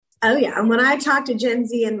Oh, yeah. And when I talk to Gen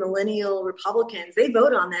Z and millennial Republicans, they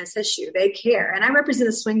vote on this issue. They care. And I represent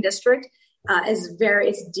a swing district.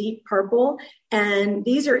 It's deep purple. And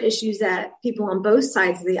these are issues that people on both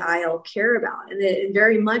sides of the aisle care about. And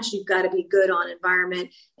very much you've got to be good on environment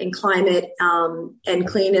and climate and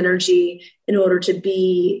clean energy in order to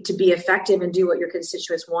be effective and do what your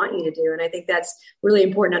constituents want you to do. And I think that's really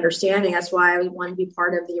important understanding. That's why I want to be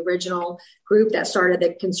part of the original group that started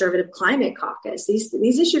the Conservative Climate Caucus.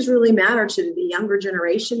 These issues really matter to the younger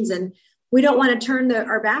generations, and we don't want to turn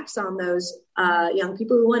our backs on those young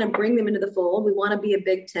people. We want to bring them into the fold. We want to be a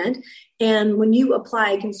big tent. And when you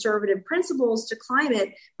apply conservative principles to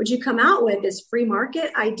climate, what you come out with is free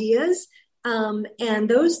market ideas. And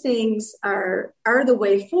those things are the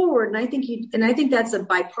way forward. And I think that's a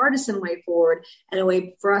bipartisan way forward and a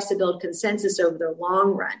way for us to build consensus over the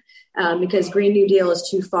long run, because Green New Deal is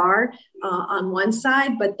too far on one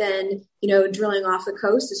side, but then, drilling off the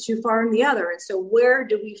coast is too far on the other. And so where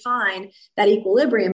do we find that equilibrium?